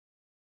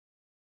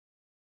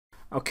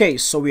Okay,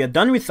 so we are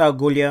done with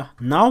Algolia.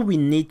 Now we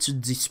need to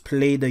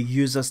display the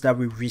users that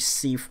we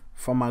receive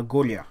from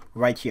Algolia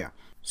right here.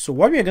 So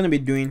what we're going to be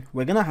doing,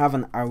 we're going to have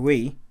an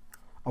array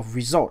of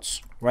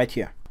results right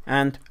here.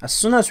 And as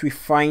soon as we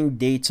find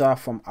data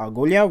from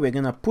Algolia, we're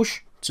going to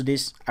push to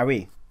this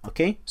array.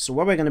 Okay, so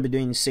what we're going to be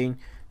doing is saying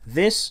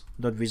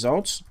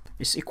this.results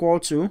is equal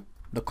to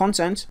the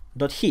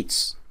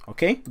content.hits.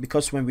 Okay,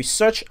 because when we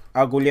search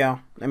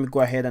Algolia, let me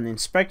go ahead and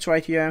inspect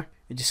right here.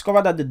 We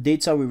discover that the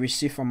data we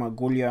receive from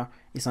Algolia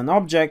is an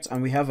object,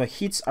 and we have a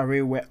hits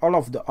array where all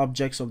of the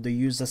objects of the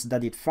users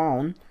that it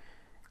found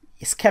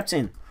is kept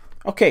in.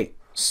 Okay,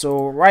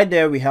 so right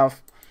there we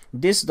have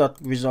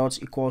this.results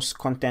equals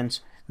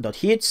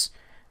content.hits,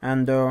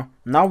 and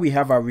now we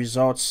have our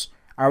results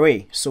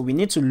array. So we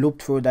need to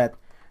loop through that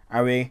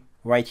array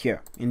right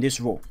here in this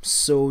row.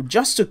 So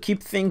just to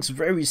keep things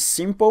very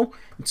simple,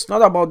 it's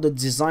not about the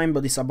design,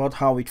 but it's about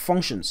how it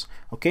functions.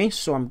 Okay,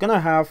 so I'm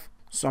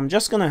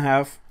just gonna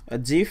have a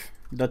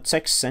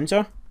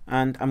div.textCenter,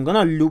 and I'm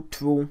gonna loop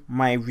through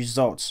my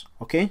results.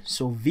 Okay,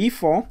 so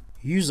v4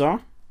 user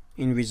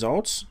in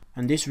results,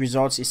 and this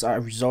results is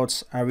our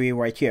results array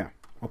right here.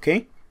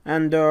 Okay,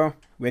 and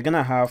we're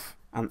gonna have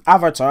an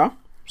avatar,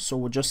 so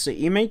we'll just say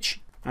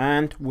image,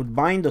 and would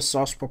bind the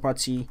source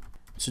property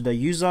to the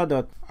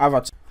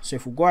user.avatar. So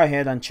if we go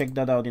ahead and check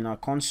that out in our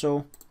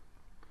console,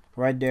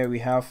 right there we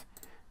have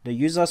the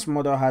user's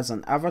model has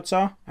an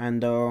avatar,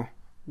 and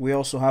we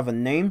also have a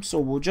name, so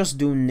we'll just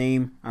do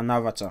name and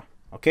avatar.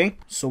 Okay,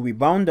 so we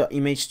bound the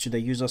image to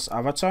the user's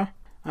avatar,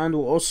 and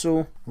we'll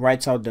also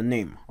write out the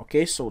name.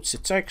 Okay, so it's a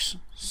text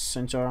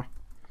center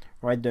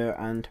right there,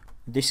 and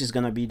this is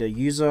gonna be the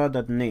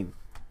user.name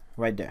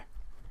right there.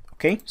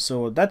 Okay,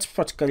 so that's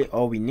practically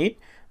all we need,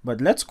 but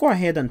let's go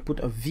ahead and put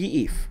a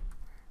v-if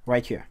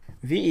right here.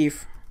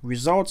 V-if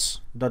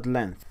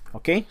results.length.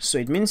 Okay, so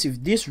it means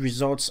if this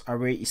results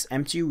array is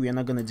empty, we are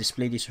not going to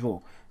display this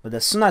row, but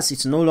as soon as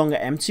it's no longer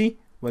empty,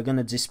 we're going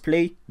to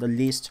display the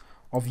list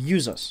of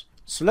users.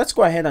 So let's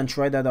go ahead and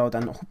try that out,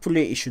 and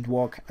hopefully it should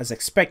work as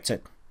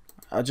expected.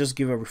 I'll just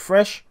give a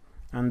refresh,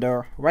 and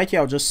right here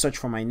I'll just search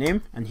for my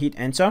name and hit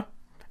enter,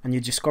 and you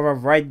discover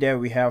right there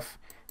we have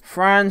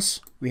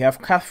France, we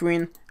have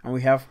Catherine, and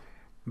we have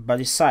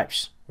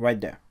Badisipes right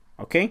there.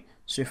 Okay,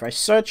 so if I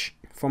search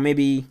for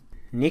maybe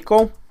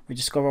Nico, we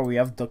discover we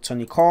have Dr.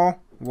 Nicole,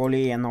 Wole,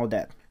 and all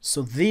that.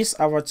 So these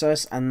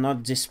avatars are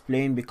not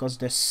displaying because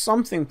there's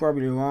something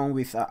probably wrong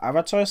with our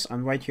avatars,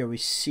 and right here we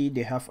see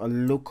they have a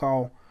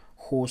local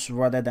host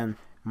rather than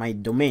my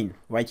domain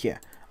right here.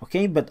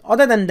 Okay, but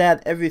other than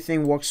that,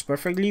 everything works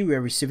perfectly.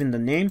 We're receiving the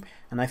name,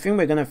 and I think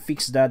we're gonna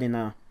fix that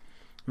in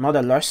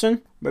another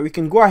lesson. But we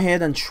can go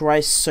ahead and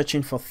try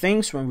searching for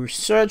things. When we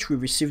search, we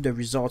receive the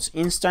results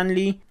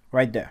instantly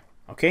right there.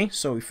 Okay,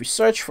 so if we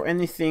search for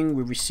anything,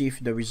 we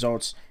receive the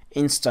results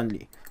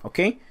instantly.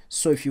 Okay,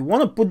 so if you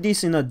want to put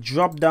this in a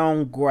drop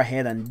down, go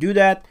ahead and do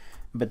that,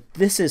 but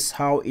this is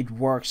how it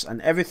works,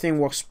 and everything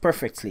works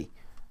perfectly.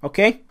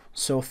 Okay,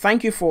 so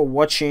thank you for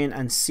watching,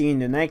 and see you in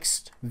the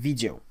next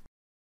video.